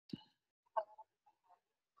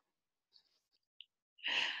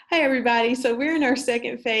Hi, everybody. So we're in our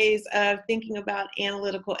second phase of thinking about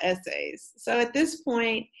analytical essays. So at this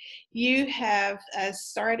point, you have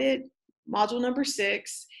started module number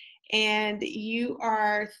 6, and you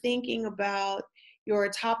are thinking about your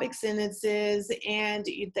topic sentences and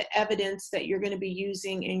the evidence that you're going to be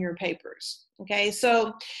using in your papers. Okay,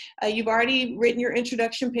 so you've already written your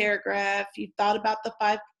introduction paragraph. You've thought about the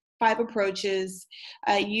five approaches.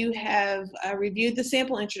 You have reviewed the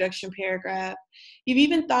sample introduction paragraph. You've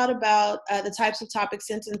even thought about the types of topic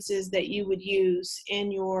sentences that you would use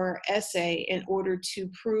in your essay in order to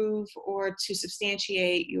prove or to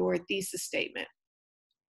substantiate your thesis statement.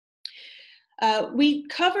 We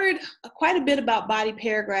covered quite a bit about body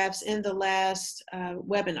paragraphs in the last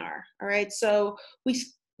webinar. All right, so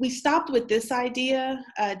we stopped with this idea,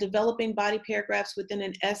 developing body paragraphs within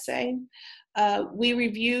an essay. We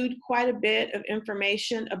reviewed quite a bit of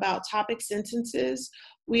information about topic sentences.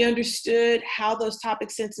 We understood how those topic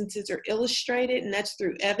sentences are illustrated, and that's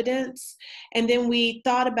through evidence. And then we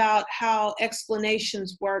thought about how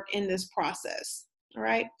explanations work in this process. All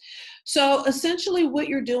right. So essentially what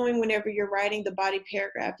you're doing whenever you're writing the body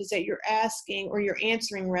paragraph is that you're asking, or you're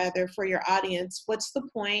answering rather, for your audience, what's the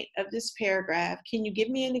point of this paragraph? Can you give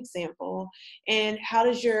me an example? And how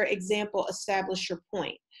does your example establish your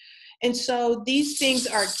point? And so these things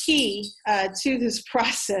are key to this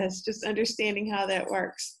process, just understanding how that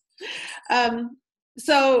works.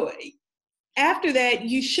 So after that,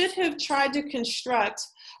 you should have tried to construct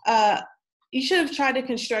a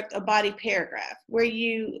body paragraph where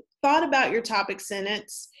you thought about your topic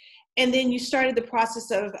sentence, and then you started the process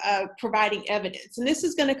of providing evidence. And this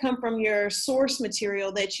is going to come from your source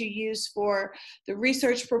material that you use for the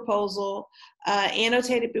research proposal,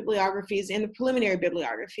 annotated bibliographies, and the preliminary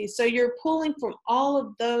bibliography. So you're pulling from all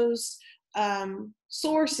of those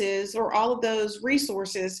sources or all of those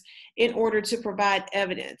resources in order to provide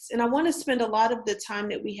evidence. And I want to spend a lot of the time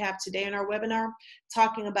that we have today in our webinar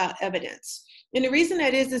talking about evidence. And the reason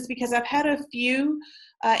that is because I've had a few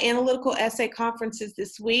analytical essay conferences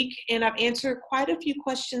this week, and I've answered quite a few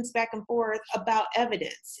questions back and forth about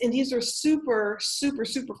evidence. And these are super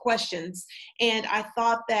questions. And I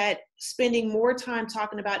thought that spending more time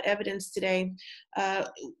talking about evidence today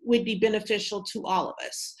would be beneficial to all of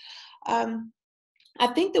us. I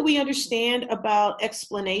think that we understand about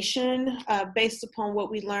explanation based upon what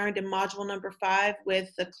we learned in module number 5 with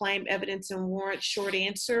the claim, evidence, and warrant short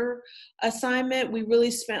answer assignment. We really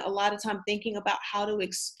spent a lot of time thinking about how to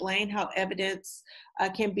explain how evidence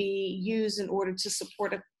can be used in order to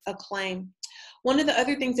support a claim. One of the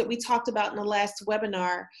other things that we talked about in the last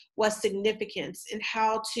webinar was significance and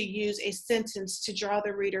how to use a sentence to draw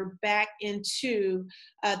the reader back into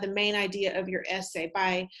the main idea of your essay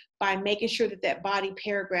by making sure that that body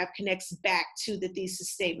paragraph connects back to the thesis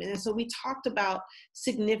statement. And so we talked about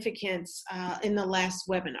significance in the last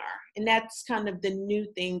webinar, and that's kind of the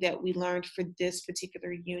new thing that we learned for this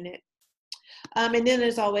particular unit. And then,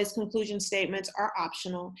 as always, conclusion statements are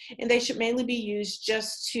optional, and they should mainly be used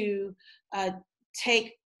just to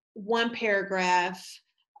take one paragraph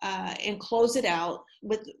and close it out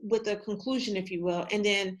with a conclusion, if you will, and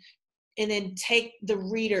then take the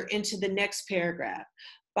reader into the next paragraph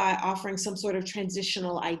by offering some sort of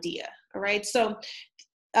transitional idea. All right, so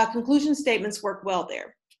conclusion statements work well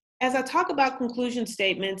there. As I talk about conclusion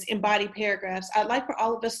statements in body paragraphs, I'd like for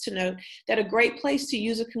all of us to note that a great place to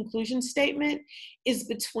use a conclusion statement is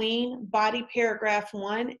between body paragraph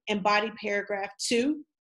 1 and body paragraph 2,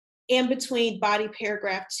 and between body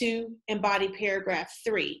paragraph 2 and body paragraph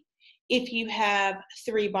 3, if you have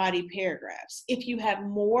 3 body paragraphs. If you have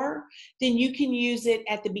more, then you can use it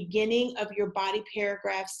at the beginning of your body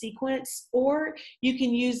paragraph sequence, or you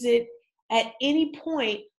can use it at any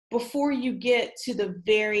point before you get to the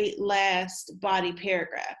very last body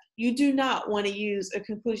paragraph. You do not want to use a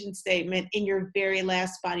conclusion statement in your very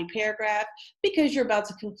last body paragraph because you're about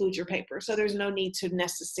to conclude your paper. So there's no need to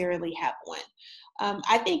necessarily have one.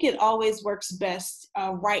 I think it always works best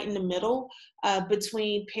right in the middle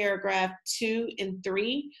between paragraph 2 and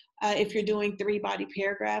 3 if you're doing 3 body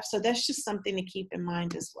paragraphs. So that's just something to keep in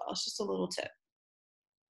mind as well. It's just a little tip.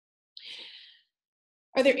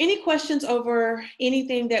 Are there any questions over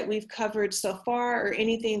anything that we've covered so far, or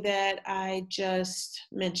anything that I just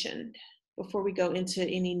mentioned before we go into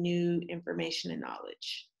any new information and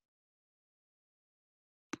knowledge?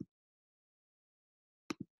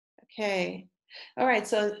 Okay. All right,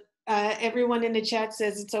 so everyone in the chat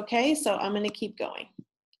says it's okay, so I'm going to keep going.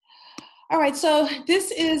 All right, so this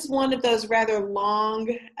is one of those rather long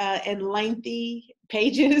and lengthy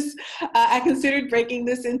pages. I considered breaking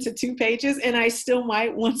this into 2 pages, and I still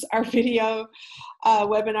might once our video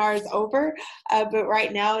webinar is over. But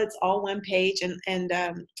right now, it's all 1 page, and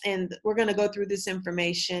we're going to go through this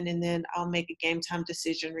information, and then I'll make a game time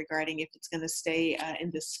decision regarding if it's going to stay in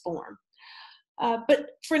this form.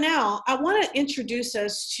 But for now, I want to introduce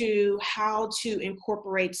us to how to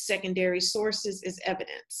incorporate secondary sources as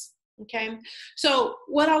evidence. Okay, so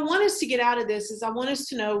what I want us to get out of this is I want us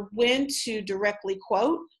to know when to directly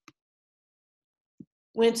quote,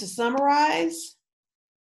 when to summarize,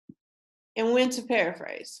 and when to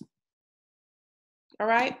paraphrase. All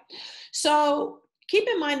right, so keep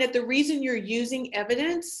in mind that the reason you're using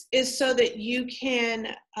evidence is so that you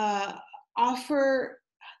can offer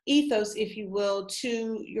ethos, if you will,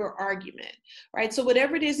 to your argument, right? So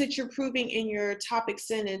whatever it is that you're proving in your topic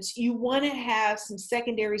sentence, you want to have some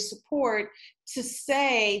secondary support to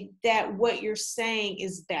say that what you're saying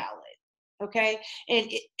is valid, okay? And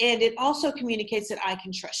it also communicates that I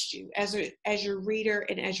can trust you as your reader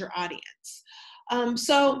and as your audience.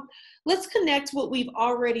 So let's connect what we've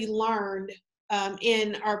already learned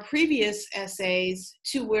in our previous essays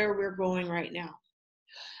to where we're going right now.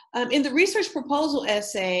 In the research proposal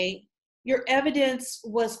essay, your evidence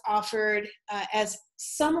was offered as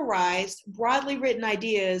summarized, broadly written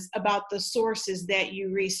ideas about the sources that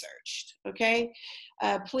you researched, okay?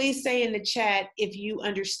 Please say in the chat if you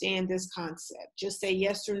understand this concept. Just say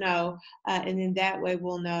yes or no, and then that way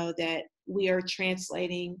we'll know that we are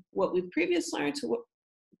translating what we've previously learned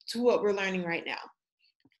to what we're learning right now.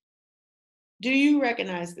 Do you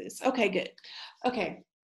recognize this? Okay, good. Okay.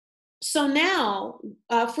 So now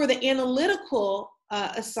for the analytical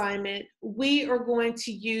assignment, we are going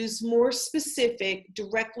to use more specific,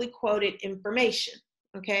 directly quoted information,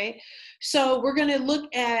 okay? So we're gonna look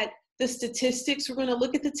at the statistics, we're gonna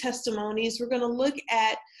look at the testimonies, we're gonna look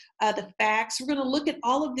at the facts, we're gonna look at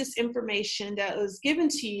all of this information that was given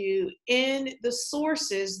to you in the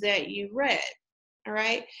sources that you read, all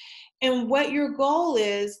right? And what your goal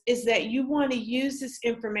is that you want to use this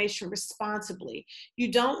information responsibly.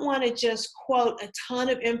 You don't want to just quote a ton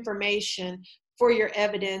of information for your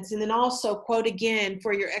evidence and then also quote again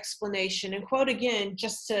for your explanation and quote again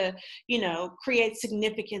just to, create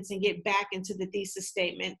significance and get back into the thesis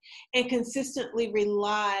statement and consistently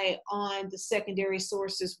rely on the secondary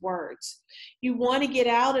sources' words. You want to get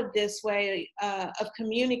out of this way of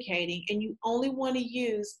communicating, and you only want to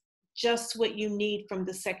use just what you need from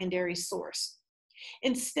the secondary source.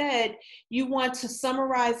 Instead, you want to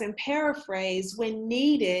summarize and paraphrase when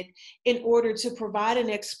needed in order to provide an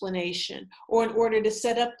explanation or in order to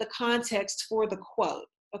set up the context for the quote,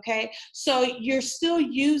 okay? So you're still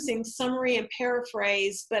using summary and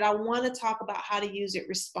paraphrase, but I want to talk about how to use it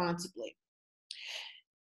responsibly.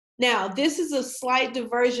 Now, this is a slight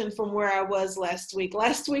diversion from where I was last week.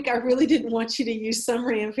 Last week, I really didn't want you to use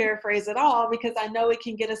summary and paraphrase at all because I know it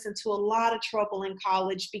can get us into a lot of trouble in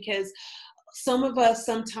college because some of us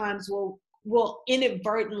sometimes will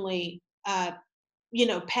inadvertently,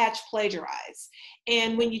 patch plagiarize.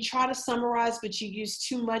 And when you try to summarize, but you use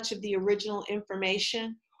too much of the original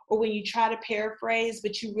information, or when you try to paraphrase,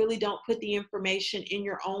 but you really don't put the information in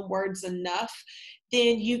your own words enough,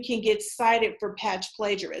 then you can get cited for patch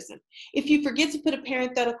plagiarism. If you forget to put a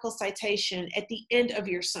parenthetical citation at the end of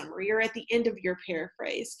your summary or at the end of your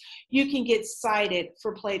paraphrase, you can get cited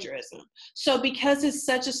for plagiarism. So because it's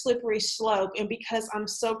such a slippery slope and because I'm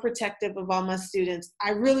so protective of all my students,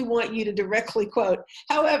 I really want you to directly quote.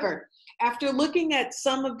 However, after looking at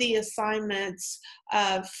some of the assignments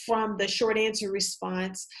from the short answer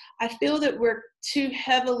response, I feel that we're too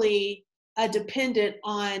heavily dependent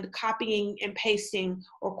on copying and pasting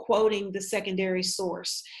or quoting the secondary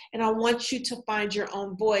source. And I want you to find your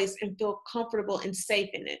own voice and feel comfortable and safe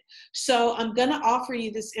in it. So I'm going to offer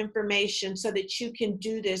you this information so that you can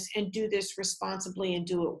do this and do this responsibly and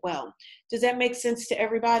do it well. Does that make sense to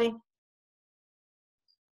everybody?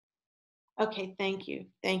 Okay, thank you.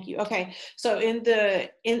 Thank you. Okay, so in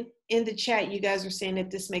the chat, you guys are saying that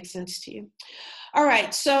this makes sense to you. All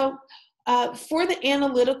right, so for the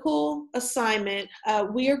analytical assignment,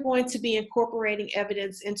 we are going to be incorporating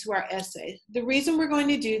evidence into our essay. The reason we're going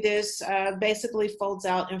to do this basically folds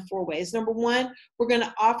out in 4 ways. Number 1, we're going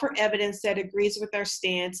to offer evidence that agrees with our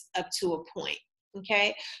stance up to a point.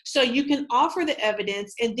 Okay, so you can offer the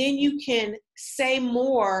evidence and then you can say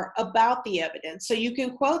more about the evidence. So you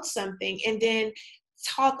can quote something and then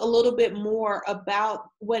talk a little bit more about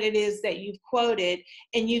what it is that you've quoted,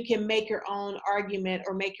 and you can make your own argument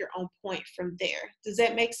or make your own point from there. Does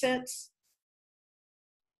that make sense?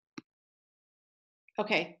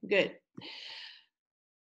 Okay, good.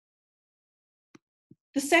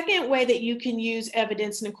 The second way that you can use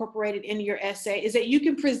evidence and incorporate it into your essay is that you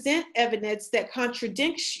can present evidence that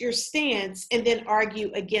contradicts your stance and then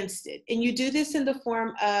argue against it. And you do this in the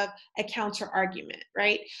form of a counter argument,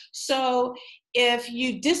 right? So if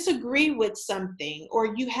you disagree with something,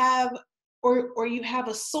 or you have you have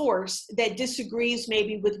a source that disagrees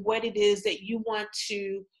maybe with what it is that you want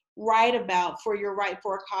to write about for your Write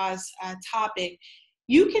for a Cause topic,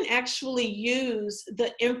 you can actually use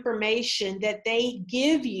the information that they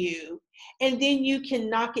give you, and then you can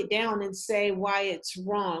knock it down and say why it's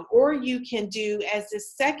wrong. Or you can do, as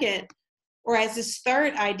this second or as this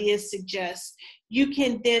third idea suggests, you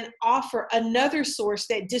can then offer another source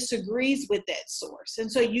that disagrees with that source.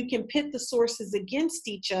 And so you can pit the sources against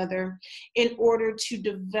each other in order to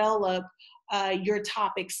develop your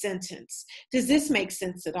topic sentence. Does this make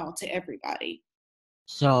sense at all to everybody?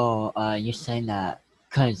 So you're saying that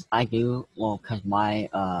because I do, well, because my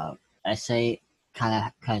essay kind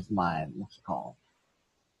of, because my, what's it called,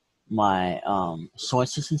 my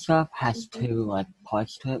sources and stuff has two like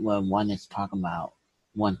parts to it, where one is talking about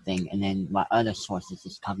one thing and then my other sources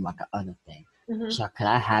is talking about the other thing. So could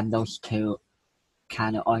I have those two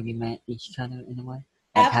kind of argument each other in a way?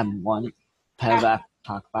 Like have one paragraph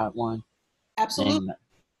talk about one? Absolutely. Then,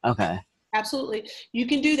 okay. Absolutely. You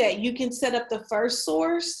can do that. You can set up the first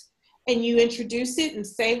source and you introduce it and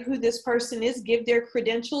say who this person is, give their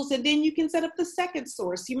credentials, and then you can set up the second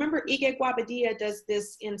source. You remember Ige Guabadia does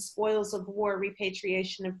this in Spoils of War,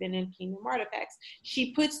 Repatriation of Benin Kingdom Artifacts.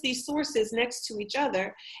 She puts these sources next to each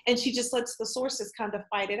other and she just lets the sources kind of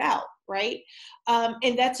fight it out, right?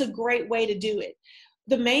 And that's a great way to do it.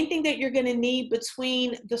 The main thing that you're going to need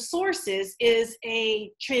between the sources is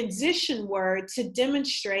a transition word to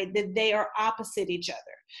demonstrate that they are opposite each other.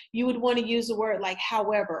 You would want to use a word like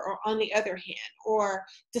however, or on the other hand, or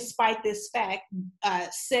despite this fact,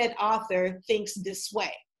 said author thinks this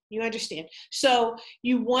way. You understand? So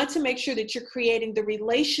you want to make sure that you're creating the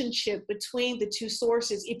relationship between the two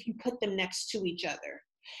sources if you put them next to each other.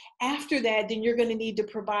 After that, then you're going to need to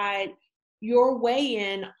provide your weigh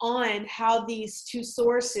in on how these two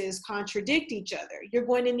sources contradict each other. You're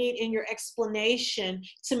going to need in your explanation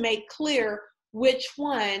to make clear which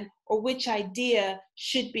one or which idea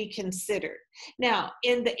should be considered. Now,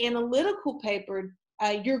 in the analytical paper,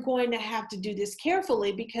 you're going to have to do this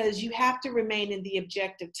carefully because you have to remain in the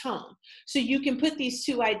objective tone. So you can put these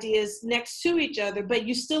two ideas next to each other, but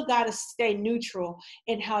you still got to stay neutral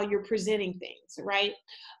in how you're presenting things, right?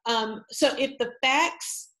 So if the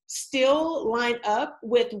facts still line up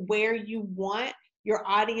with where you want your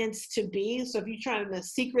audience to be, so if you're trying to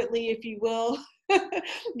secretly, if you will,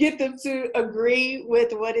 get them to agree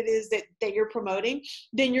with what it is that you're promoting,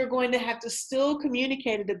 then you're going to have to still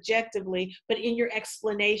communicate it objectively, but in your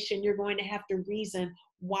explanation, you're going to have to reason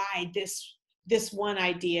why this one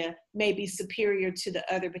idea may be superior to the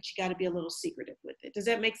other, but you got to be a little secretive with it. Does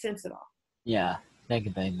that make sense at all? Yeah, thank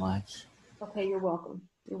you very much. Okay, you're welcome.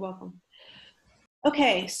 You're welcome.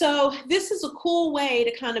 Okay, so this is a cool way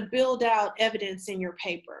to kind of build out evidence in your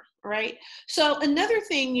paper, right? So another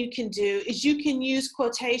thing you can do is you can use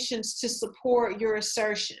quotations to support your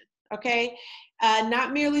assertion, okay?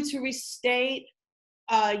 Not merely to restate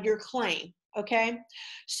your claim, okay?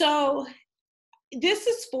 So this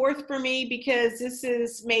is fourth for me because this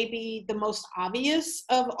is maybe the most obvious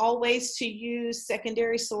of all ways to use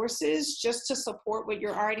secondary sources just to support what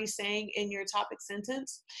you're already saying in your topic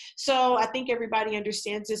sentence. So I think everybody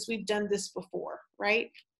understands this. We've done this before,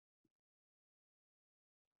 right?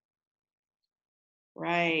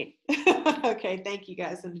 Right. Okay, thank you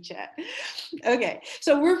guys in the chat. Okay,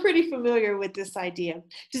 so we're pretty familiar with this idea.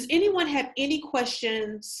 Does anyone have any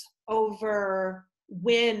questions over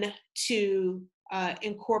when to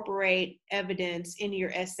incorporate evidence into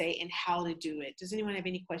your essay and how to do it? Does anyone have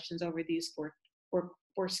any questions over these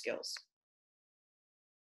four skills?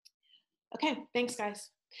 Okay, thanks guys.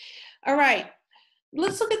 All right,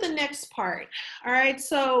 let's look at the next part. All right,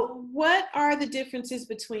 so what are the differences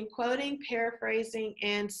between quoting, paraphrasing,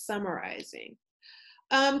 and summarizing?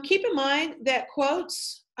 Keep in mind that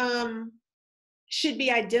quotes should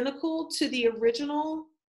be identical to the original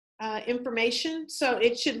information. So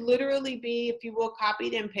it should literally be, if you will,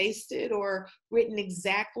 copied and pasted or written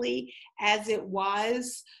exactly as it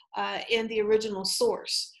was in the original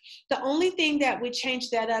source. The only thing that would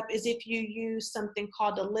change that up is if you use something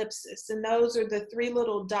called ellipsis, and those are the three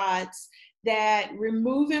little dots that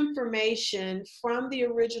remove information from the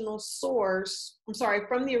original source,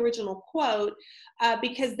 from the original quote,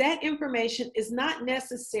 because that information is not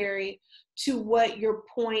necessary to what your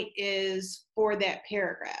point is for that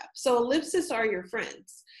paragraph. So ellipses are your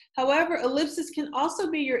friends. However, ellipses can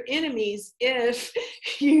also be your enemies if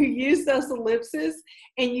you use those ellipses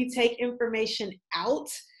and you take information out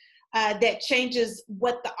that changes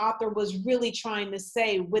what the author was really trying to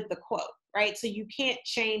say with the quote, right? So you can't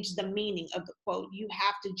change the meaning of the quote. You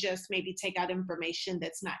have to just maybe take out information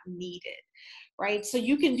that's not needed, right? So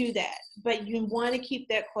you can do that, but you want to keep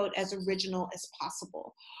that quote as original as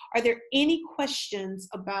possible. Are there any questions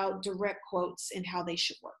about direct quotes and how they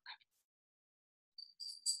should work?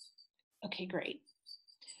 Okay, great.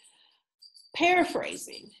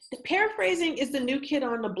 Paraphrasing. The paraphrasing is the new kid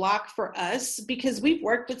on the block for us because we've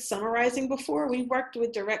worked with summarizing before. We've worked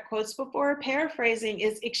with direct quotes before. Paraphrasing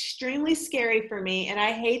is extremely scary for me, and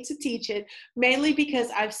I hate to teach it, mainly because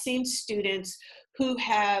I've seen students who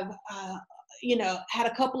have had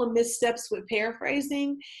a couple of missteps with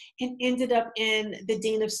paraphrasing and ended up in the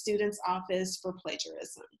dean of students office for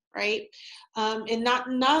plagiarism, right? And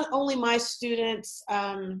not only my students,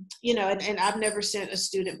 and I've never sent a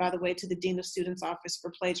student, by the way, to the dean of students office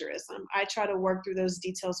for plagiarism. I try to work through those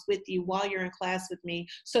details with you while you're in class with me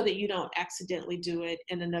so that you don't accidentally do it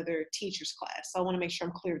in another teacher's class. So I want to make sure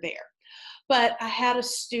I'm clear there. But I had a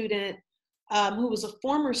student who was a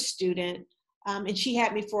former student, and she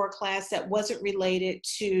had me for a class that wasn't related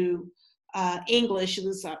to English.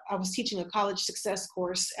 I was teaching a college success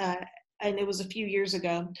course, and it was a few years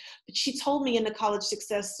ago. But she told me in the college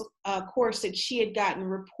success course that she had gotten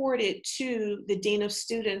reported to the dean of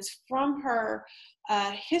students from her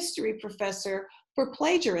history professor for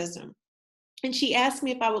plagiarism. And she asked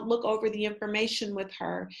me if I would look over the information with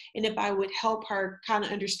her and if I would help her kind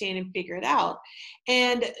of understand and figure it out.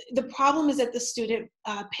 And the problem is that the student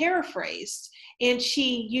paraphrased, and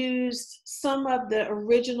she used some of the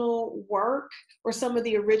original work or some of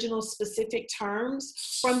the original specific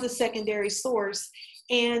terms from the secondary source.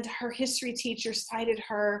 And her history teacher cited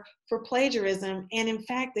her for plagiarism. And in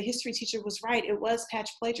fact, the history teacher was right. It was patch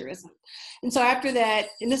plagiarism. And so after that,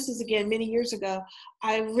 and this is again many years ago,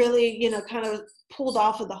 I really, kind of pulled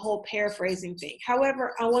off of the whole paraphrasing thing.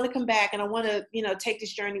 However, I want to come back and I want to, take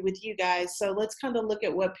this journey with you guys. So let's kind of look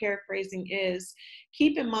at what paraphrasing is.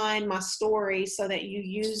 Keep in mind my story so that you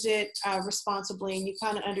use it responsibly and you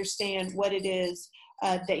kind of understand what it is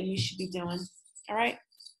that you should be doing. All right.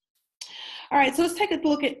 All right, so let's take a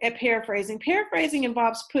look at paraphrasing. Paraphrasing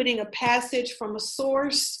involves putting a passage from a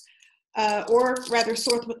source, or rather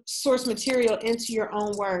source material into your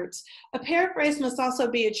own words. A paraphrase must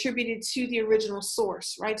also be attributed to the original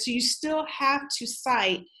source, right? So you still have to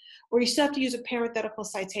cite, or you still have to use a parenthetical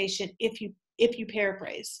citation if you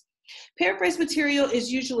paraphrase. Paraphrase material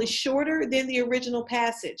is usually shorter than the original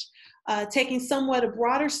passage, taking somewhat a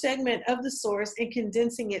broader segment of the source and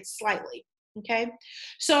condensing it slightly. Okay,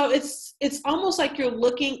 so it's almost like you're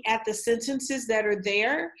looking at the sentences that are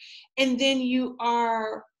there, and then you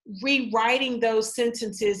are rewriting those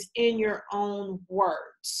sentences in your own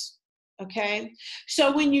words. Okay,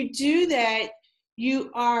 so when you do that,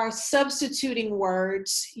 you are substituting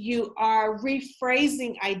words, you are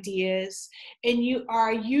rephrasing ideas, and you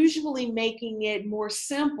are usually making it more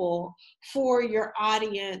simple for your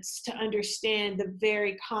audience to understand the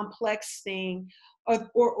very complex thing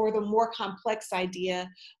or the more complex idea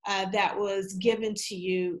that was given to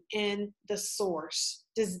you in the source.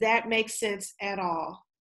 Does that make sense at all?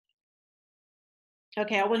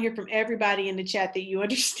 Okay, I want to hear from everybody in the chat that you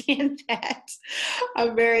understand that.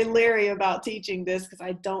 I'm very leery about teaching this because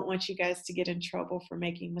I don't want you guys to get in trouble for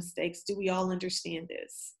making mistakes. Do we all understand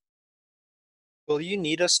this? Will you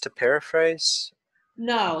need us to paraphrase?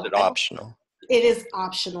 No. Is it optional? It is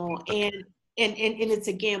optional, Okay. and it's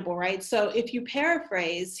a gamble, right? So if you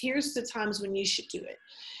paraphrase, here's the times when you should do it.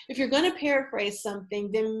 If you're going to paraphrase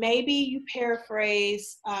something, then maybe you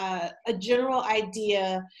paraphrase a general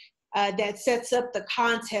idea that sets up the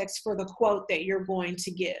context for the quote that you're going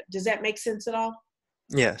to give. Does that make sense at all?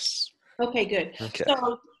 Yes. Okay, good. Okay.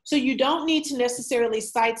 So you don't need to necessarily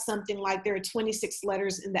cite something like there are 26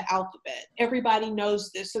 letters in the alphabet. Everybody knows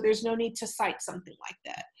this, so there's no need to cite something like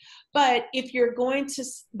that. But if you're going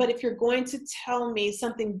to tell me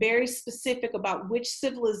something very specific about which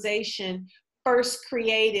civilization first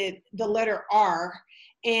created the letter R,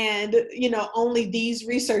 and only these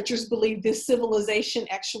researchers believe this civilization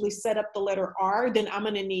actually set up the letter R, then I'm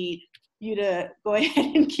going to need you to go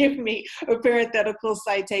ahead and give me a parenthetical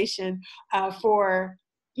citation for,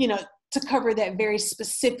 to cover that very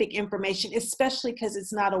specific information, especially because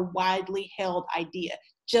it's not a widely held idea.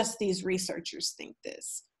 Just these researchers think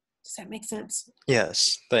this. Does that make sense?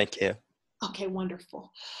 Yes, thank you. Okay,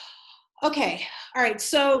 wonderful. Okay, all right,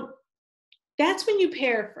 so That's when you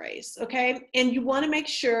paraphrase, okay? And you want to make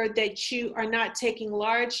sure that you are not taking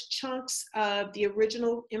large chunks of the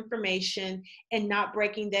original information and not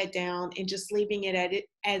breaking that down and just leaving it at it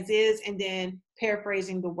as is and then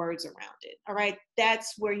paraphrasing the words around it, all right?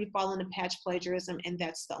 That's where you fall into patch plagiarism, and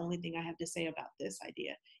that's the only thing I have to say about this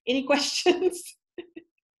idea. Any questions?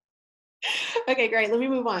 Okay, great. Let me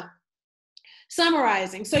move on.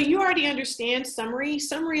 Summarizing. So you already understand summary.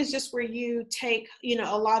 Summary is just where you take,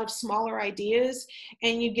 a lot of smaller ideas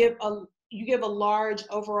and you give a large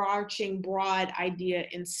overarching broad idea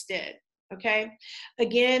instead. Okay.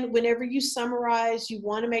 Again, whenever you summarize, you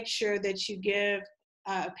want to make sure that you give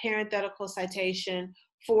a parenthetical citation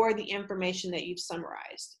for the information that you've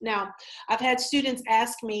summarized. Now, I've had students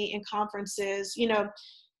ask me in conferences,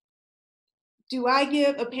 do I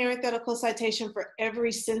give a parenthetical citation for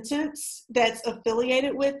every sentence that's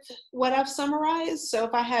affiliated with what I've summarized? So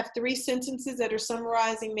if I have 3 sentences that are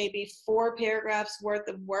summarizing maybe 4 paragraphs worth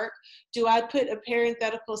of work, do I put a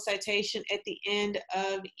parenthetical citation at the end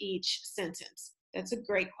of each sentence? That's a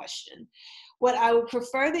great question. What I would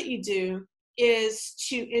prefer that you do is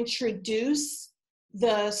to introduce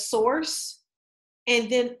the source and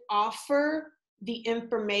then offer the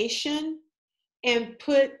information and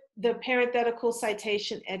put the parenthetical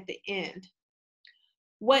citation at the end.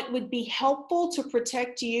 What would be helpful to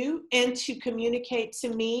protect you and to communicate to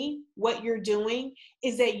me what you're doing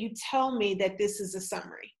is that you tell me that this is a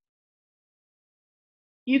summary.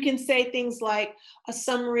 You can say things like a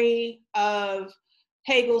summary of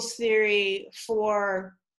Hegel's theory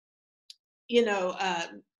for,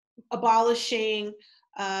 abolishing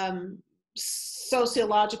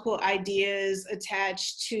sociological ideas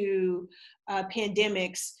attached to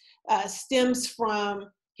pandemics stems from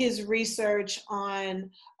his research on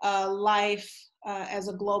life as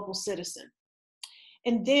a global citizen.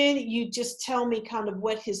 And then you just tell me kind of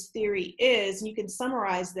what his theory is, and you can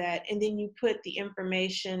summarize that, and then you put the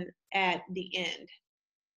information at the end.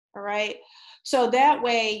 All right. So that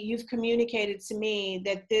way you've communicated to me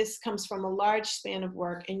that this comes from a large span of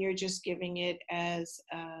work and you're just giving it as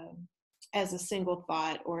a single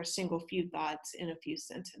thought or a single few thoughts in a few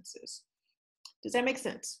sentences. Does that make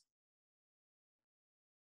sense?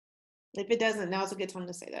 If it doesn't, now's a good time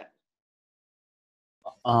to say that.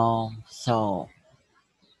 So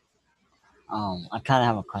I kind of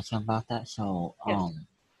have a question about that. So Yes.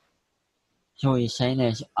 so what you're saying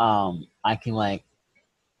is I can like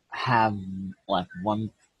have like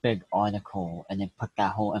one big article and then put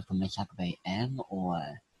that whole information at the very end, or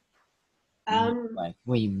like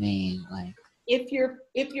what do you mean? Like if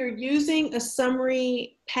you're using a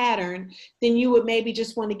summary pattern, then you would maybe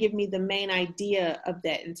just want to give me the main idea of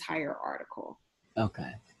that entire article,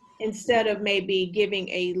 okay. instead of maybe giving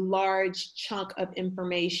a large chunk of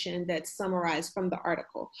information that's summarized from the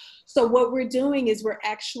article. So what we're doing is we're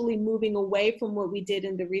actually moving away from what we did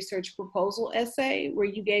in the research proposal essay, where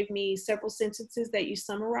you gave me several sentences that you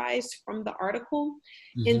summarized from the article.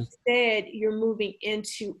 Mm-hmm. Instead, you're moving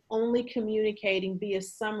into only communicating via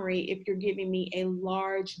summary if you're giving me a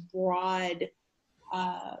large, broad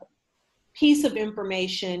piece of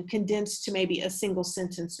information condensed to maybe a single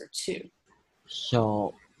sentence or 2.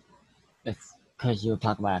 So if because you were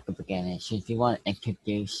talking about at the beginning, so if you want to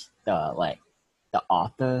introduce the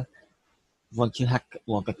author, won't you have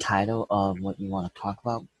the title of what you want to talk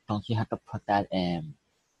about? Don't you have to put that in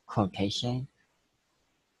quotation?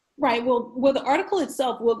 Right. Well, the article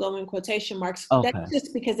itself will go in quotation marks. Okay. That's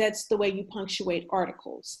just because that's the way you punctuate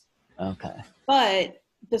articles. Okay. But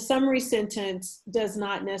the summary sentence does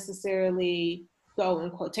not necessarily go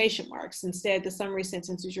in quotation marks. Instead, the summary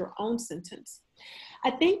sentence is your own sentence.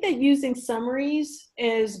 I think that using summaries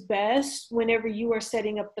is best whenever you are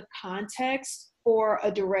setting up the context for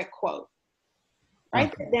a direct quote.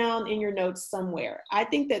 Write that down in your notes somewhere. I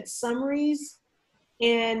think that summaries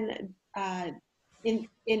in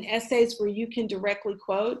essays where you can directly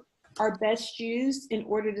quote are best used in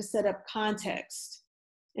order to set up context,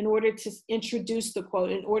 in order to introduce the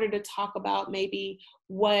quote, in order to talk about maybe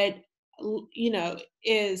what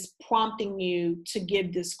is prompting you to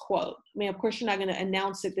give this quote. I mean, of course, you're not going to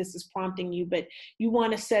announce that this is prompting you, but you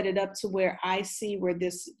want to set it up to where I see where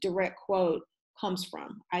this direct quote comes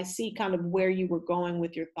from. I see kind of where you were going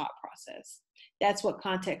with your thought process. That's what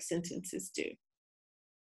context sentences do.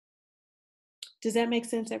 Does that make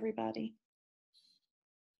sense, everybody?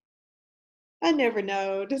 I never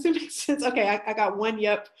know. Does it make sense? Okay, I got one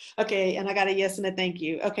yep. Okay, and I got a yes and a thank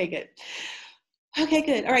you. Okay, good. Okay,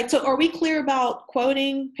 good. All right, so are we clear about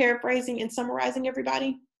quoting, paraphrasing, and summarizing,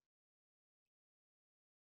 everybody?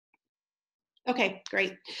 Okay,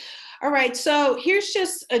 great. All right, so here's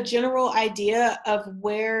just a general idea of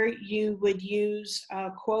where you would use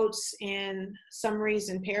quotes and summaries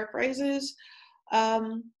and paraphrases.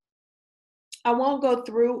 Um, I won't go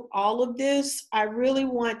through all of this. I really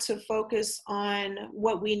want to focus on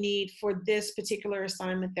what we need for this particular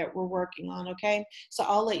assignment that we're working on, okay? So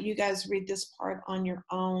I'll let you guys read this part on your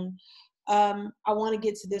own. I want to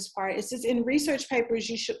get to this part. It says, in research papers,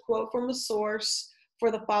 you should quote from a source for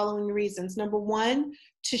the following reasons. Number one,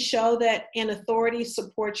 to show that an authority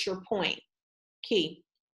supports your point. Key.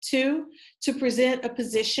 Two, to present a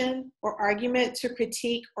position or argument to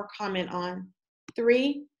critique or comment on.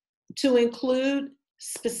 Three, to include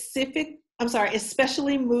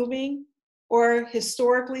especially moving or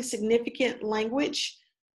historically significant language.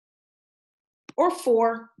 Or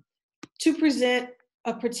four, to present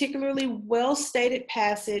a particularly well-stated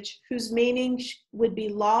passage whose meaning would be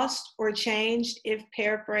lost or changed if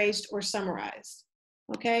paraphrased or summarized.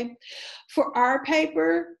 Okay? For our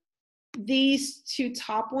paper, these two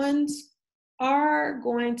top ones are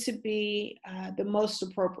going to be the most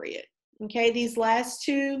appropriate. Okay, these last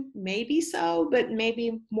two, maybe so, but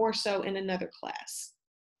maybe more so in another class.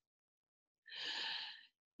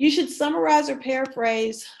 You should summarize or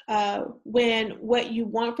paraphrase when what you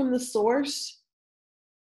want from the source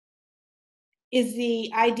is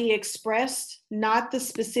the idea expressed, not the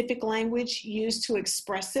specific language used to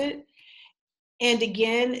express it. And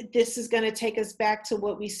again, this is going to take us back to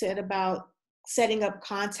what we said about setting up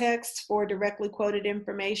context for directly quoted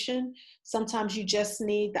information. Sometimes you just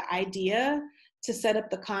need the idea to set up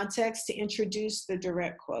the context to introduce the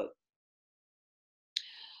direct quote.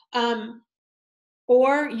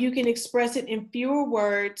 Or you can express it in fewer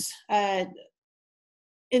words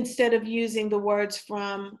instead of using the words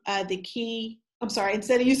from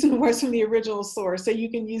instead of using the words from the original source. So you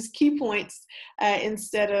can use key points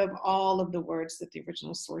instead of all of the words that the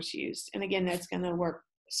original source used. And again, that's going to work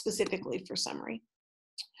specifically for summary.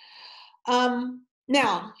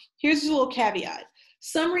 Now, here's a little caveat.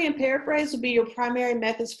 Summary and paraphrase will be your primary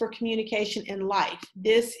methods for communication in life.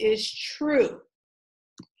 This is true.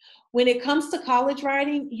 When it comes to college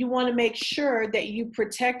writing, you want to make sure that you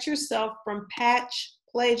protect yourself from patch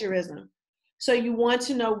plagiarism. So you want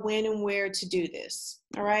to know when and where to do this,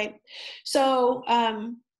 all right? So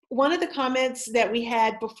one of the comments that we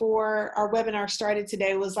had before our webinar started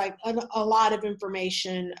today was like a lot of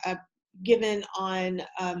information given on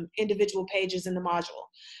individual pages in the module.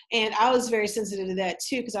 And I was very sensitive to that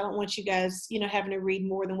too, because I don't want you guys, having to read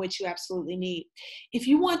more than what you absolutely need. If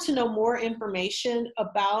you want to know more information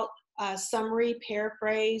about summary,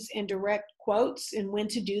 paraphrase, and direct quotes and when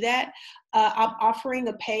to do that, I'm offering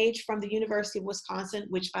a page from the University of Wisconsin,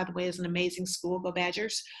 which by the way is an amazing school, go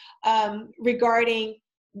Badgers, regarding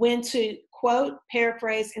when to quote,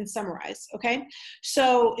 paraphrase, and summarize, okay?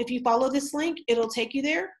 So if you follow this link, it'll take you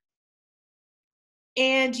there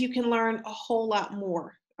and you can learn a whole lot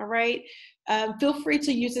more, all right? Feel free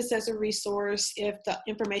to use this as a resource if the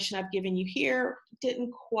information I've given you here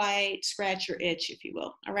didn't quite scratch your itch, if you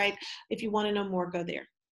will, all right? If you want to know more, go there.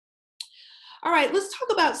 All right, let's talk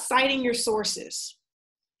about citing your sources.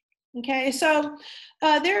 Okay, so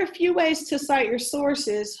there are a few ways to cite your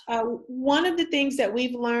sources. One of the things that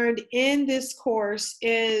we've learned in this course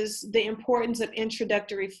is the importance of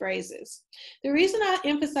introductory phrases. The reason I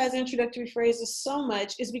emphasize introductory phrases so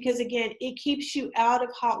much is because, again, it keeps you out of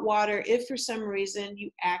hot water if for some reason you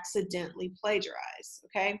accidentally plagiarize,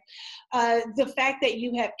 okay? The fact that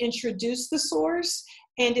you have introduced the source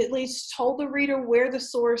and at least told the reader where the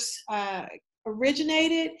source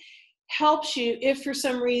originated helps you if for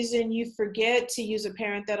some reason you forget to use a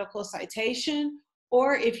parenthetical citation,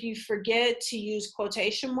 or if you forget to use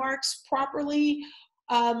quotation marks properly,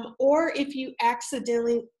 or if you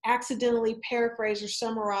accidentally paraphrase or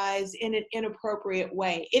summarize in an inappropriate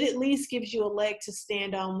way. It at least gives you a leg to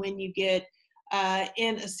stand on when you get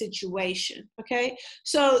in a situation, okay?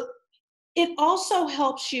 So it also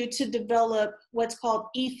helps you to develop what's called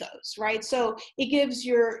ethos, right? So it gives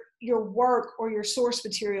your work or your source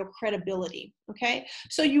material credibility, okay?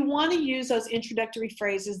 So you want to use those introductory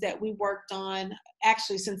phrases that we worked on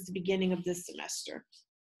actually since the beginning of this semester.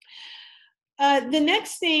 The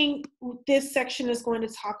next thing this section is going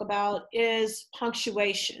to talk about is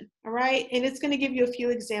punctuation, all right? And it's going to give you a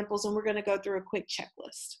few examples and we're going to go through a quick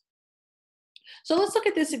checklist. So let's look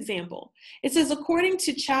at this example. It says, according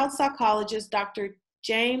to child psychologist Dr.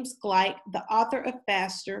 James Gleick, the author of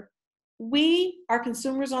Faster, we are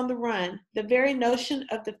consumers on the run. The very notion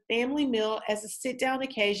of the family meal as a sit-down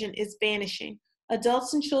occasion is vanishing.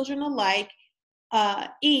 Adults and children alike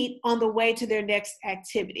eat on the way to their next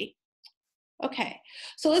activity. Okay,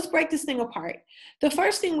 so let's break this thing apart. The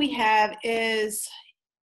first thing we have is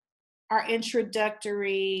our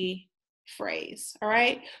introductory phrase, all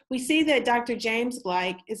right? We see that Dr. James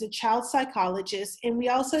Gleick is a child psychologist, and we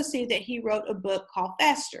also see that he wrote a book called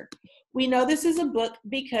Faster. We know this is a book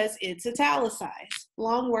because it's italicized.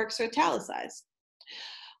 Long works are italicized,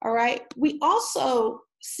 all right? We also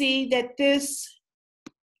see that this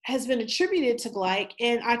has been attributed to Gleick,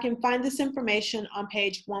 and I can find this information on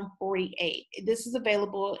page 148. This is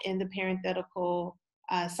available in the parenthetical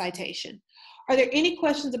citation. Are there any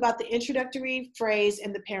questions about the introductory phrase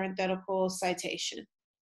and the parenthetical citation?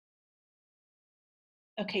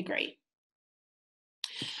 Okay, great.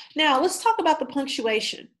 Now let's talk about the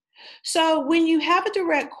punctuation. So when you have a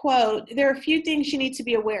direct quote, there are a few things you need to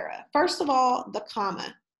be aware of. First of all, the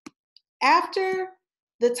comma. After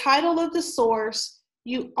the title of the source,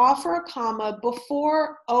 you offer a comma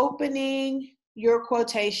before opening your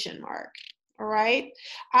quotation mark, all right?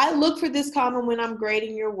 I look for this comma when I'm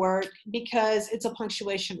grading your work because it's a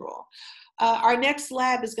punctuation rule. Our next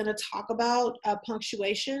lab is gonna talk about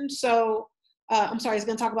punctuation. So, it's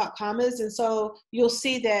gonna talk about commas, and so you'll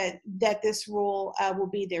see that this rule will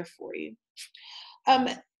be there for you.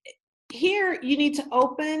 Here, you need to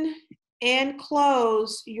open and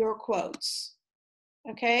close your quotes,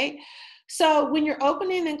 okay? So when you're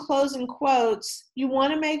opening and closing quotes, you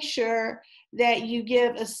want to make sure that you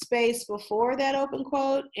give a space before that open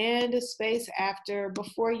quote and a space after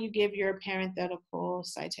before you give your parenthetical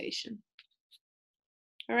citation.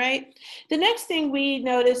 All right. The next thing we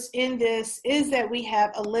notice in this is that we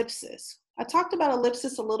have ellipsis. I talked about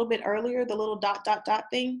ellipsis a little bit earlier, the little dot, dot, dot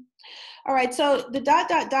thing. All right, so the dot,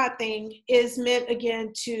 dot, dot thing is meant,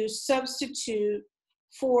 again, to substitute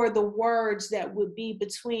for the words that would be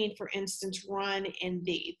between, for instance, run and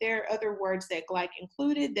the. There are other words that Gleick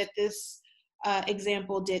included that this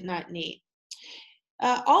example did not need.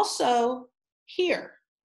 Also, here,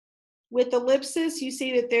 with ellipsis, you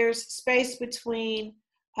see that there's space between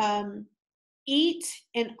eat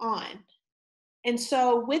and on. And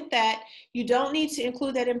so with that, you don't need to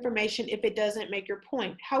include that information if it doesn't make your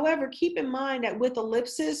point. However, keep in mind that with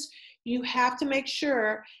ellipsis, you have to make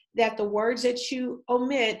sure that the words that you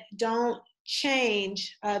omit don't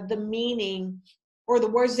change the meaning, or the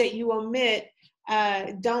words that you omit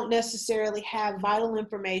don't necessarily have vital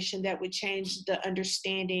information that would change the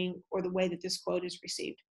understanding or the way that this quote is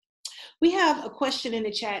received. We have a question in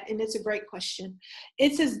the chat, and it's a great question.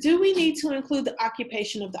 It says, do we need to include the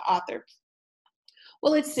occupation of the author?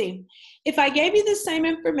 Well, let's see. If I gave you the same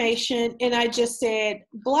information and I just said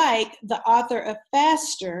Gleick, the author of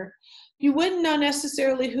Faster, you wouldn't know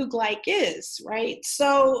necessarily who Gleick is, right?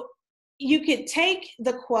 So you could take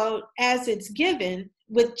the quote as it's given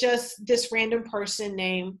with just this random person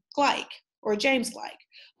named Gleick or James Gleick.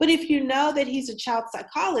 But if you know that he's a child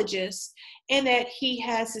psychologist and that he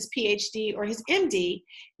has his PhD or his MD,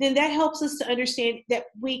 then that helps us to understand that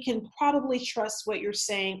we can probably trust what you're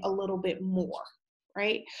saying a little bit more.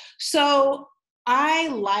 Right? So I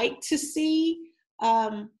like to see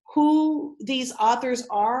who these authors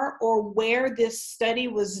are or where this study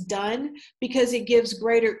was done, because it gives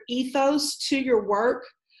greater ethos to your work.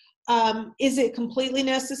 Is it completely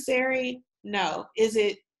necessary? No. Is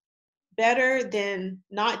it better than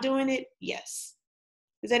not doing it? Yes.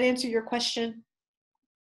 Does that answer your question?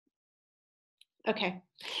 Okay.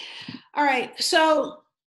 All right. So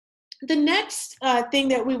the next thing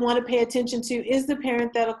that we want to pay attention to is the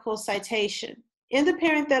parenthetical citation. In the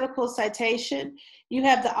parenthetical citation, you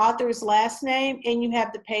have the author's last name and you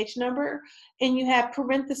have the page number, and you have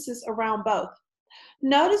parentheses around both.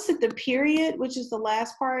 Notice that the period, which is the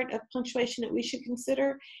last part of punctuation that we should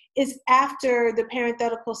consider, is after the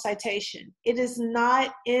parenthetical citation. It is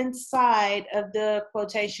not inside of the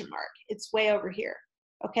quotation mark. It's way over here.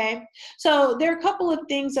 Okay, so there are a couple of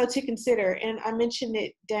things though to consider, and I mentioned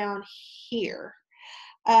it down here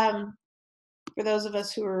for those of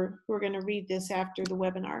us who are going to read this after the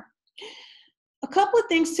webinar. A couple of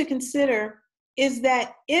things to consider is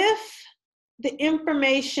that if the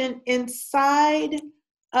information inside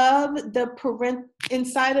of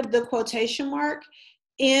the quotation mark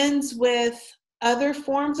ends with other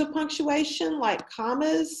forms of punctuation like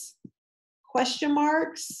commas, question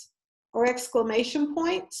marks, or exclamation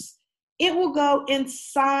points, it will go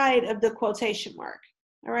inside of the quotation mark.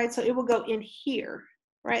 All right, so it will go in here,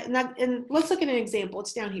 right? And let's look at an example.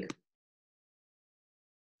 It's down here.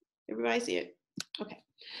 Everybody see it? Okay.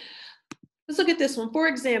 Let's look at this one. For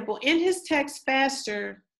example, in his text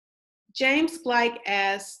Faster, James Gleick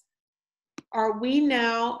asks, are we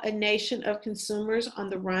now a nation of consumers on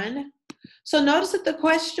the run? So notice that the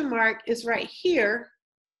question mark is right here,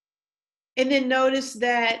 And then notice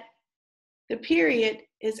that the period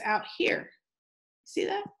is out here. See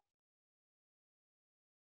that?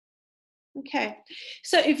 Okay.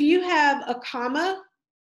 So if you have a comma,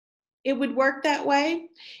 it would work that way.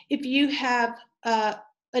 If you have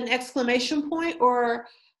an exclamation point or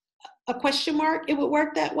a question mark, it would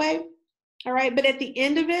work that way. All right. But at the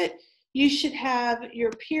end of it, you should have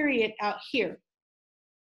your period out here.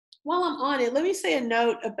 While I'm on it, let me say a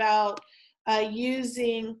note about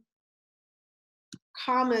using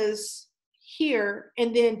commas here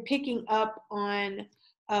and then picking up on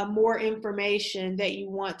more information that you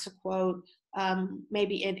want to quote,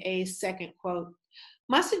 maybe in a second quote.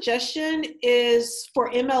 My suggestion is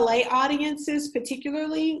for MLA audiences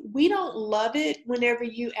particularly, we don't love it whenever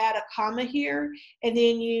you add a comma here and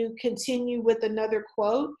then you continue with another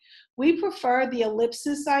quote. We prefer the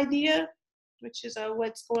ellipsis idea, which is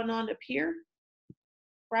what's going on up here,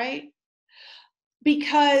 right?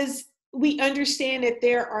 Because we understand that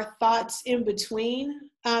there are thoughts in between,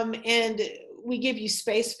 and we give you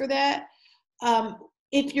space for that.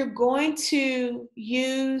 If you're going to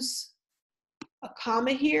use a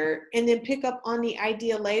comma here and then pick up on the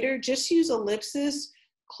idea later, just use ellipsis,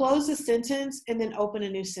 close a sentence, and then open a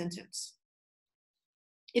new sentence.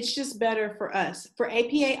 It's just better for us. For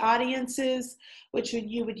APA audiences, which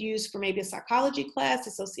you would use for maybe a psychology class,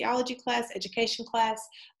 a sociology class, education class,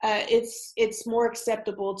 it's more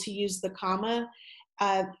acceptable to use the comma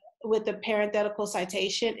with a parenthetical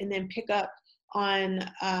citation and then pick up on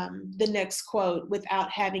the next quote without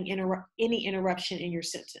having any interruption in your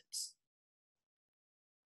sentence.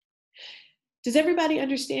 Does everybody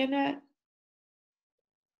understand that?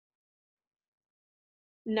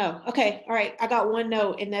 No. Okay. All right. I got one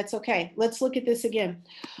no, and that's okay. Let's look at this again.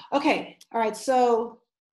 Okay. All right. So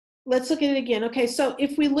let's look at it again. Okay. So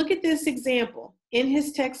if we look at this example, in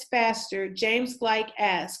his text faster, James Gleick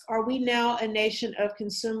asked, are we now a nation of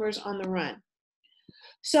consumers on the run?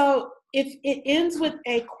 So if it ends with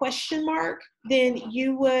a question mark, then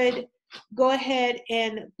you would go ahead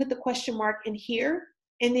and put the question mark in here,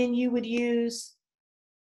 and then you would use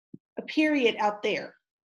a period out there.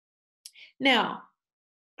 Now,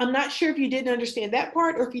 I'm not sure if you didn't understand that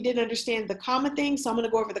part or if you didn't understand the comma thing, so I'm going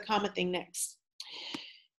to go over the comma thing next.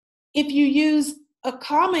 If you use a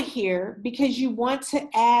comma here because you want to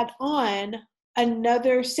add on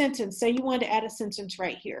another sentence, say you wanted to add a sentence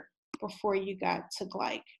right here before you got to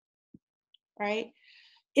Gleick, right?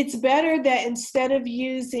 It's better that instead of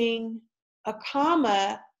using a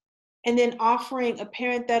comma and then offering a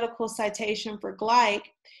parenthetical citation for Gleick,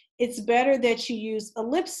 it's better that you use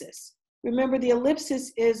ellipsis. Remember, the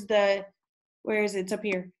ellipsis is the, where is it? It's up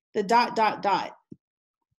here, the dot, dot, dot.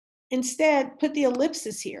 Instead, put the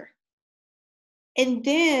ellipsis here. And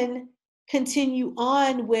then continue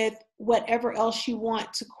on with whatever else you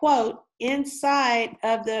want to quote inside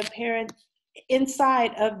of the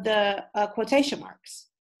quotation marks.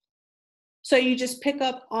 So you just pick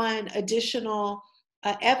up on additional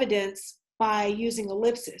evidence by using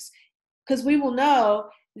ellipsis, because we will know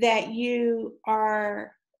that you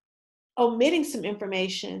are omitting some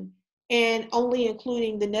information and only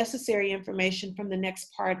including the necessary information from the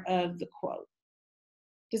next part of the quote.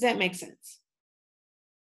 Does that make sense?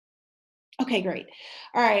 Okay, great.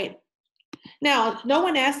 All right. Now, no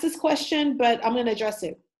one asked this question, but I'm going to address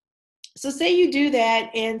it. So say you do that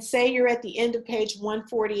and say you're at the end of page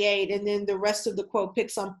 148 and then the rest of the quote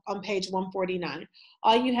picks on page 149.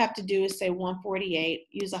 All you have to do is say 148,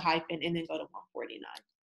 use a hyphen, and then go to 149.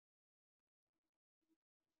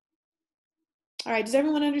 All right, does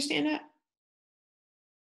everyone understand that?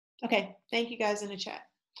 Okay, thank you guys in the chat.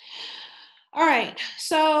 All right,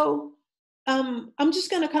 so I'm just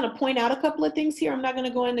going to kind of point out a couple of things here. I'm not going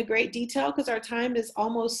to go into great detail because our time is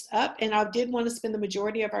almost up, and I did want to spend the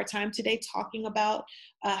majority of our time today talking about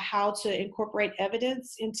how to incorporate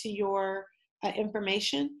evidence into your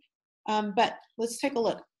information. But let's take a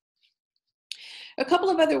look. A couple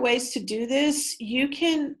of other ways to do this. You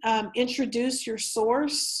can introduce your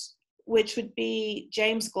source, which would be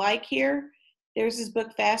James Gleick here. There's his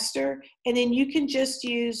book Faster. And then you can just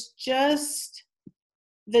use just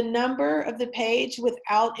the number of the page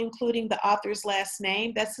without including the author's last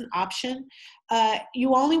name. That's an option.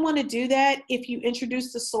 You only want to do that if you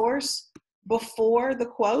introduce the source before the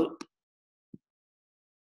quote.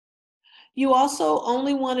 You also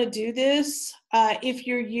only want to do this if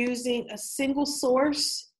you're using a single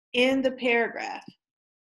source in the paragraph.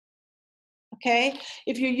 Okay,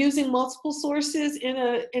 if you're using multiple sources in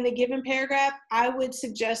a given paragraph, I would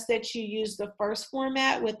suggest that you use the first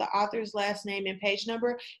format with the author's last name and page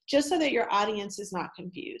number, just so that your audience is not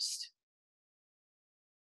confused.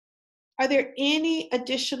 Are there any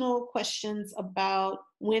additional questions about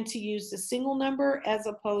when to use the single number as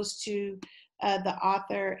opposed to the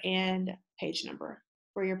author and page number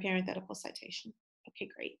for your parenthetical citation? Okay,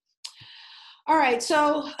 great. All right,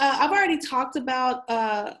 so I've already talked about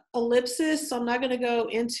ellipsis, so I'm not going to go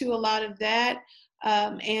into a lot of that,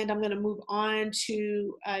 and I'm going to move on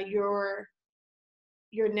to your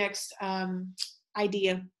next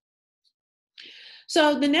idea.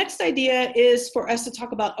 So the next idea is for us to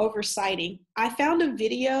talk about oversighting. I found a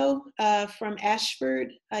video from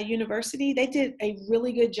Ashford University. They did a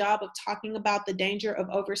really good job of talking about the danger of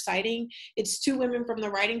oversighting. It's two women from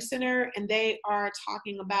the Writing Center, and they are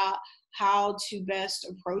talking about how to best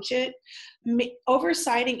approach it.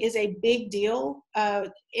 Oversighting is a big deal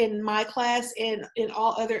in my class and in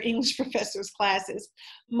all other English professors' classes.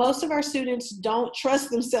 Most of our students don't trust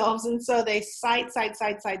themselves, and so they cite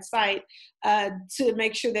to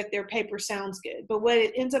make sure that their paper sounds good. But what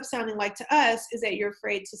it ends up sounding like to us is that you're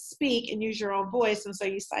afraid to speak and use your own voice, and so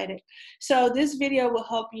you cite it. So this video will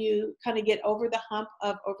help you kind of get over the hump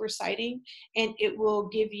of oversighting, and it will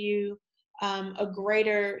give you a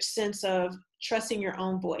greater sense of trusting your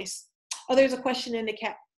own voice. Oh, there's a question in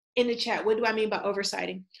the chat. What do I mean by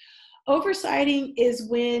oversighting? Oversighting is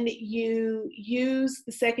when you use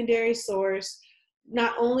the secondary source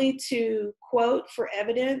not only to quote for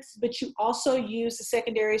evidence, but you also use the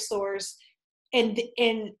secondary source and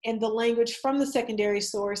the language from the secondary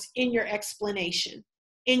source in your explanation,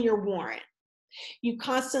 in your warrant. You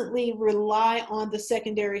constantly rely on the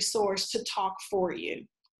secondary source to talk for you.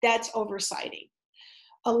 That's oversighting.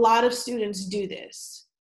 A lot of students do this.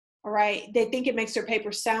 All right, they think it makes their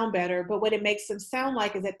paper sound better, but what it makes them sound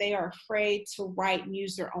like is that they are afraid to write and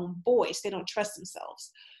use their own voice. They don't trust themselves.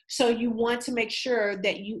 So you want to make sure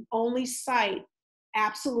that you only cite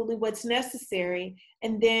absolutely what's necessary,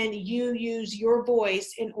 and then you use your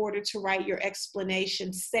voice in order to write your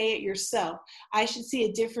explanation. Say it yourself. I should see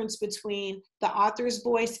a difference between the author's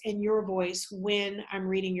voice and your voice when I'm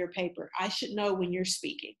reading your paper. I should know when you're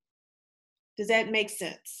speaking. Does that make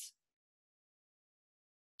sense?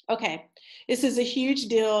 Okay, this is a huge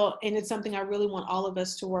deal, and it's something I really want all of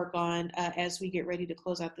us to work on as we get ready to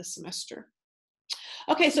close out this semester.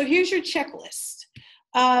 Okay, so here's your checklist.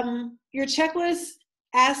 Your checklist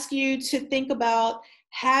asks you to think about,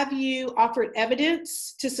 have you offered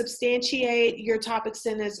evidence to substantiate your topic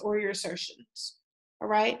sentence or your assertions? All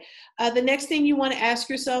right. The next thing you want to ask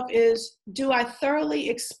yourself is, do I thoroughly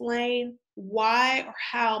explain why or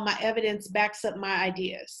how my evidence backs up my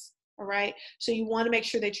ideas? All right. So you want to make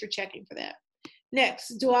sure that you're checking for that.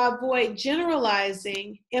 Next, do I avoid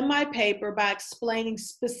generalizing in my paper by explaining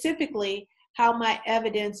specifically how my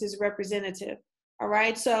evidence is representative? All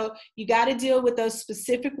right, so you got to deal with those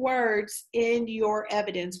specific words in your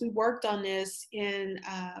evidence. We worked on this in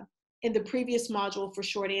the previous module for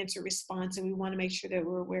short answer response, and we want to make sure that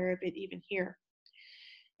we're aware of it even here.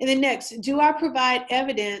 And then next, do I provide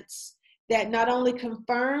evidence that not only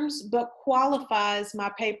confirms but qualifies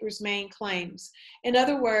my paper's main claims? In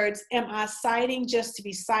other words, am I citing just to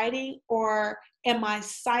be citing, or am I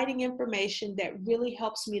citing information that really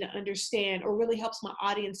helps me to understand, or really helps my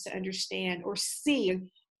audience to understand or see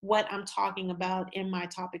what I'm talking about in my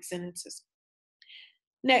topic sentences?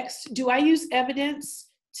 Next, do I use evidence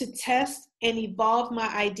to test and evolve my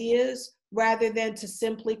ideas rather than to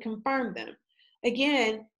simply confirm them?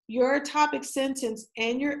 Again, your topic sentence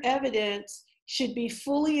and your evidence should be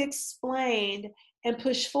fully explained and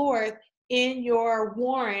pushed forth in your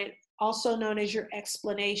warrant, also known as your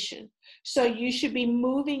explanation. So you should be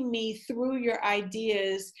moving me through your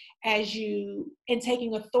ideas and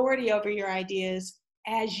taking authority over your ideas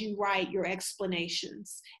as you write your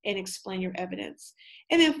explanations and explain your evidence.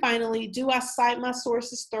 And then finally, do I cite my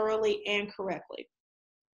sources thoroughly and correctly?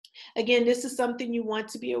 Again, this is something you want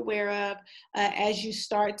to be aware of as you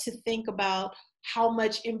start to think about how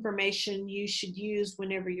much information you should use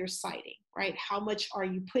whenever you're citing, right? How much are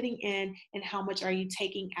you putting in and how much are you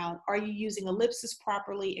taking out? Are you using ellipsis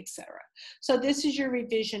properly, etc.? So this is your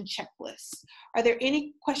revision checklist. Are there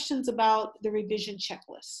any questions about the revision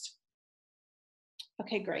checklist?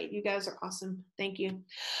 Okay, great. You guys are awesome. Thank you.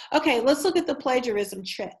 Okay, let's look at the plagiarism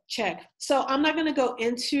check. So I'm not going to go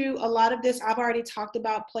into a lot of this. I've already talked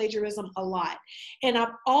about plagiarism a lot. And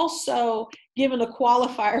I've also given a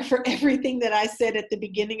qualifier for everything that I said at the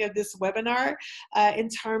beginning of this webinar in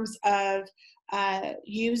terms of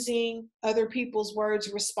using other people's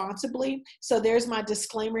words responsibly. So there's my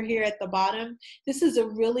disclaimer here at the bottom. This is a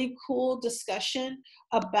really cool discussion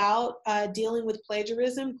about dealing with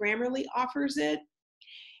plagiarism. Grammarly offers it.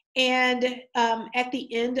 And at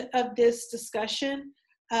the end of this discussion,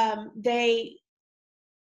 they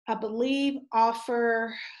I believe,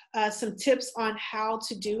 offer some tips on how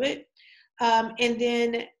to do it, and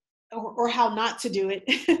then, or how not to do it.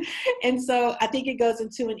 And so I think it goes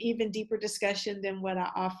into an even deeper discussion than what I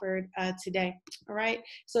offered today. All right.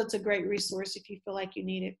 So it's a great resource if you feel like you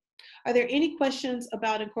need it. Are there any questions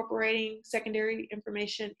about incorporating secondary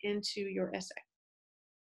information into your essay?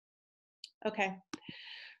 Okay.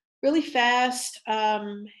 Really fast.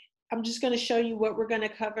 I'm just going to show you what we're going to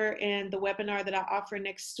cover in the webinar that I offer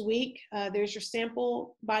next week. There's your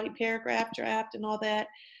sample body paragraph draft and all that.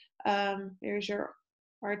 There's your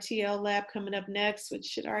RTL lab coming up next, which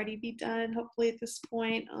should already be done, hopefully at this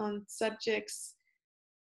point, on subjects,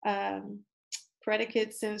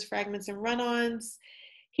 predicates, sentence fragments, and run-ons.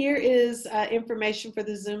 Here is information for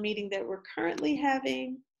the Zoom meeting that we're currently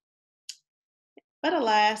having. But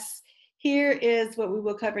alas, here is what we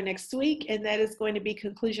will cover next week, and that is going to be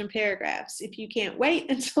conclusion paragraphs. If you can't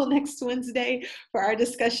wait until next Wednesday for our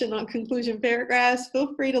discussion on conclusion paragraphs,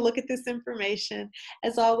 feel free to look at this information.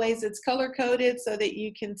 As always, it's color-coded so that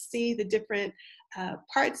you can see the different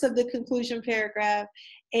parts of the conclusion paragraph.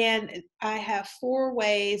 And I have 4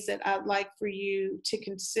 ways that I'd like for you to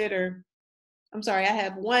consider. I'm sorry, I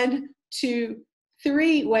have 1, 2,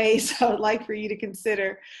 3 ways I would like for you to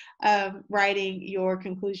consider writing your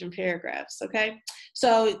conclusion paragraphs, okay?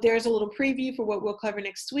 So there's a little preview for what we'll cover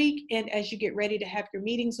next week, and as you get ready to have your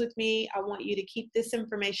meetings with me, I want you to keep this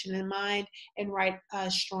information in mind and write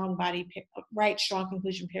strong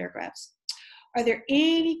conclusion paragraphs. Are there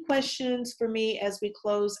any questions for me as we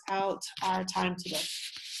close out our time today?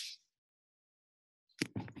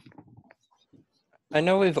 I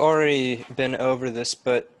know we've already been over this,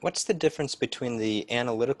 but what's the difference between the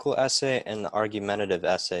analytical essay and the argumentative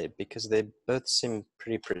essay? Because they both seem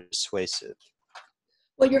pretty persuasive.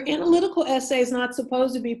 Well, your analytical essay is not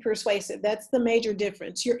supposed to be persuasive. That's the major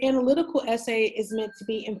difference. Your analytical essay is meant to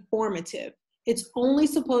be informative. It's only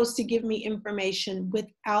supposed to give me information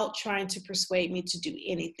without trying to persuade me to do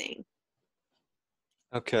anything.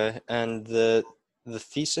 Okay, and the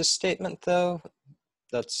thesis statement, though,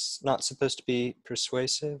 that's not supposed to be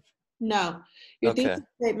persuasive? No, your thesis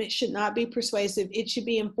statement should not be persuasive. It should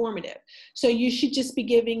be informative. So you should just be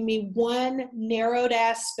giving me one narrowed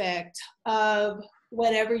aspect of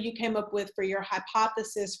whatever you came up with for your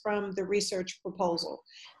hypothesis from the research proposal.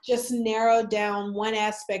 Just narrow down one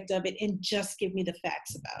aspect of it and just give me the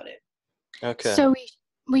facts about it. Okay. So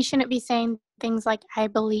we shouldn't be saying things like, I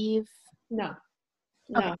believe. No.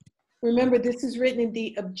 Okay. Remember, this is written in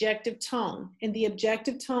the objective tone, and the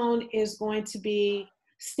objective tone is going to be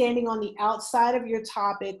standing on the outside of your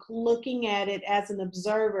topic, looking at it as an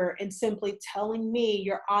observer and simply telling me,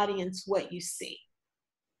 your audience, what you see.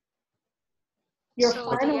 So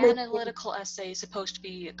the analytical essay is supposed to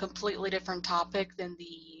be a completely different topic than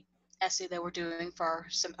the essay that we're doing for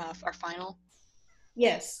our final?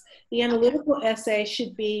 Yes, the analytical essay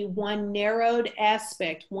should be one narrowed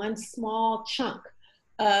aspect, one small chunk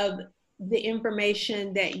of the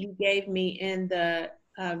information that you gave me in the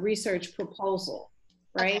research proposal,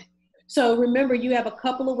 right? Okay. So remember, you have a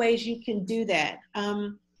couple of ways you can do that.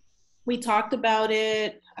 We talked about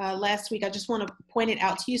it last week. I just want to point it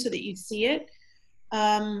out to you so that you see it.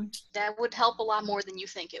 That would help a lot more than you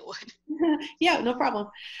think it would. Yeah, no problem.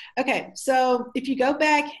 Okay, so if you go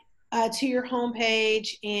back to your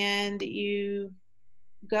homepage and you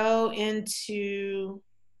go into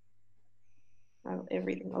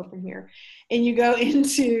everything open here, and you go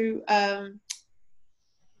into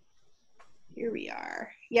here we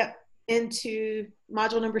are. Yep, into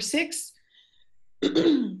module number 6.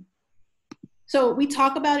 So we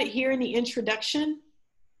talk about it here in the introduction,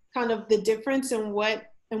 kind of the difference in what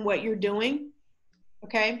you're doing.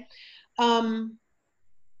 Okay. And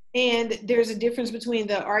there's a difference between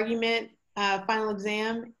the argument, final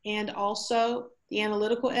exam, and also the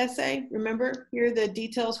analytical essay. Remember, here are the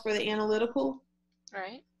details for the analytical.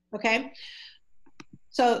 Right. Okay.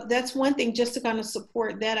 So that's one thing, just to kind of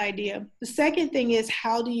support that idea. The second thing is,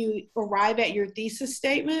 how do you arrive at your thesis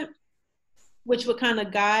statement, which would kind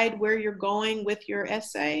of guide where you're going with your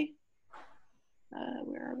essay.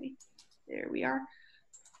 Where are we? There we are.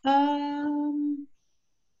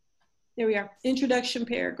 There we are. Introduction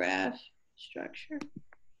paragraph structure.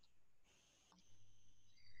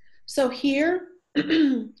 So here,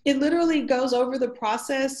 it literally goes over the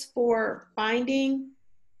process for finding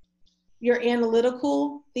your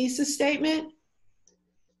analytical thesis statement.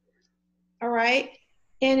 All right.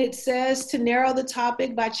 And it says to narrow the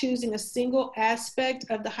topic by choosing a single aspect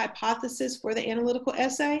of the hypothesis for the analytical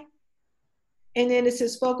essay. And then it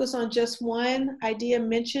says focus on just one idea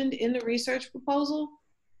mentioned in the research proposal.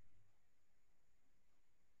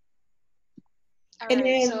 All And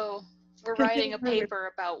right, then so we're writing a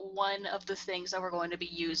paper about one of the things that we're going to be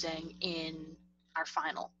using in our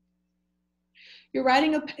final. you're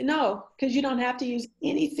writing no, because you don't have to use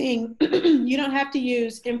anything. You don't have to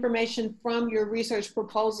use information from your research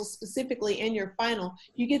proposal specifically in your final.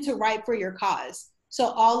 You get to write for your cause. So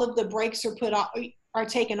all of the breaks are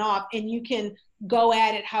taken off, and you can go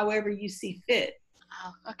at it however you see fit.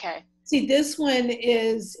 Oh, okay. See, this one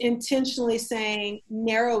is intentionally saying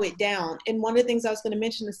narrow it down. And one of the things I was going to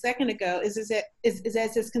mention a second ago is that it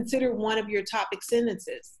says consider one of your topic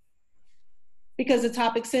sentences, because the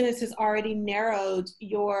topic sentence has already narrowed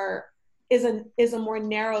is a more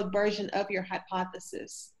narrowed version of your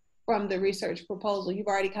hypothesis from the research proposal. You've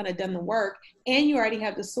already kind of done the work, and you already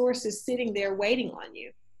have the sources sitting there waiting on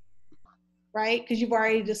you, right? Because you've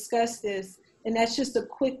already discussed this, and that's just a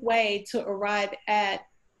quick way to arrive at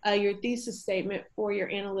your thesis statement for your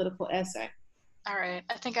analytical essay. All right,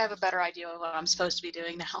 I think I have a better idea of what I'm supposed to be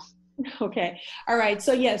doing now. Okay, all right,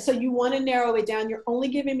 so yeah, so you want to narrow it down. You're only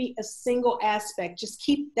giving me a single aspect. Just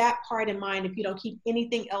keep that part in mind if you don't keep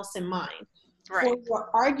anything else in mind. Right. For your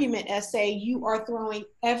argument essay, you are throwing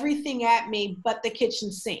everything at me but the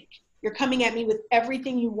kitchen sink. You're coming at me with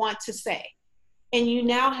everything you want to say. And you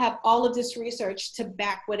now have all of this research to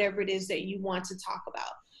back whatever it is that you want to talk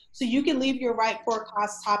about. So you can leave your right for a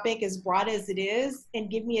cause topic as broad as it is and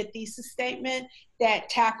give me a thesis statement that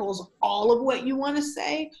tackles all of what you want to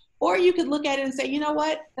say. Or you could look at it and say, you know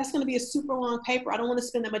what, that's going to be a super long paper. I don't want to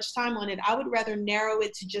spend that much time on it. I would rather narrow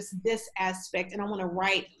it to just this aspect, and I want to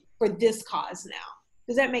write for this cause now.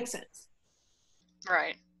 Does that make sense?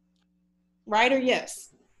 Right. Right or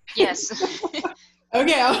yes? Yes.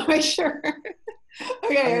 Okay, I'll make sure.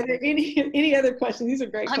 Okay, are there any other questions? These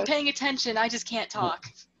are great I'm questions. paying attention. I just can't talk.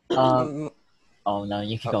 Oh no,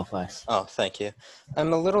 you can go first. Oh, thank you.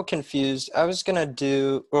 I'm a little confused. I was gonna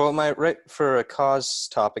do, well, my right for a cause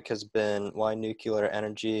topic has been why nuclear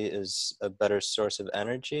energy is a better source of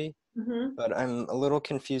energy, but I'm a little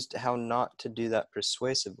confused how not to do that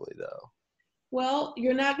persuasively though. Well,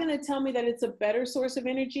 you're not going to tell me that it's a better source of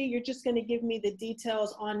energy. You're just going to give me the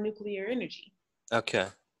details on nuclear energy. Okay.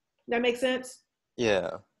 That makes sense? Yeah.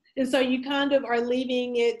 And so you kind of are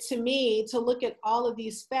leaving it to me to look at all of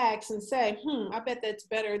these facts and say, I bet that's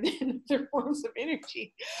better than other forms of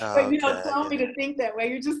energy. But you don't tell me to think that way.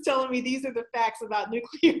 You're just telling me these are the facts about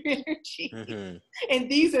nuclear energy. And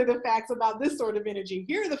these are the facts about this sort of energy.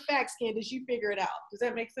 Here are the facts, Candace. You figure it out. Does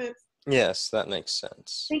that make sense? Yes, that makes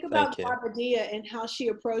sense. Think about Barbadia and how she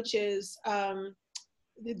approaches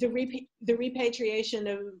the repatriation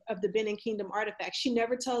of the Benin Kingdom artifacts. She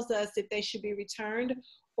never tells us if they should be returned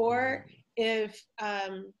or if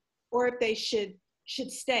they should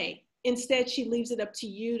stay. Instead, she leaves it up to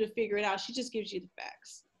you to figure it out. She just gives you the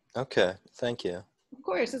facts. Okay, thank you. Of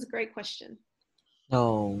course, it's a great question.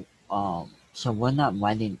 So, so we're not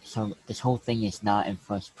writing. So this whole thing is not in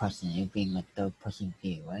first person. It's being a third person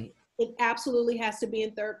view, right? It absolutely has to be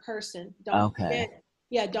in third person. Don't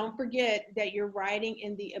forget that you're writing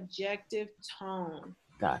in the objective tone.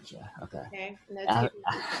 Gotcha. Okay. Okay, and that's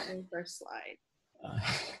the first slide.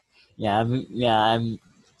 I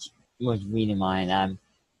was reading mine. I'm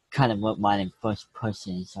kind of wrote mine in first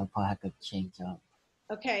person, so I'll probably have to change up.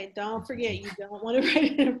 Okay, don't forget, you don't want to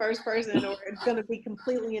write it in first person or it's going to be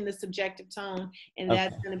completely in the subjective tone, and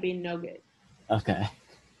that's going to be no good. Okay.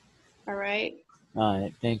 All right. All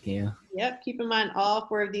right, thank you. Yep, keep in mind all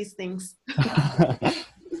four of these things.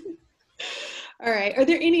 All right, are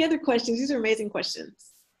there any other questions? These are amazing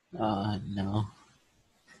questions. No.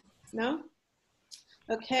 No?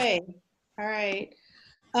 Okay, all right.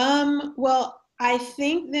 Well, I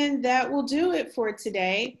think then that will do it for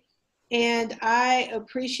today. And I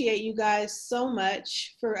appreciate you guys so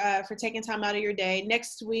much for taking time out of your day.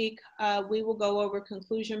 Next week, we will go over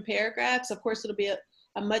conclusion paragraphs. Of course, it'll be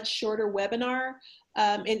a much shorter webinar,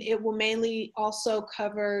 and it will mainly also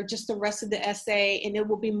cover just the rest of the essay, and it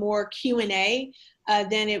will be more Q&A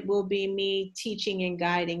than it will be me teaching and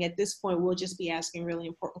guiding. At this point, we'll just be asking really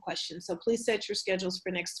important questions. So please set your schedules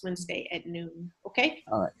for next Wednesday at noon, okay?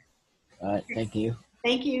 All right, thank you.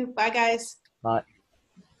 Thank you. Bye, guys. Bye.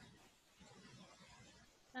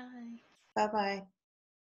 Bye. Bye-bye.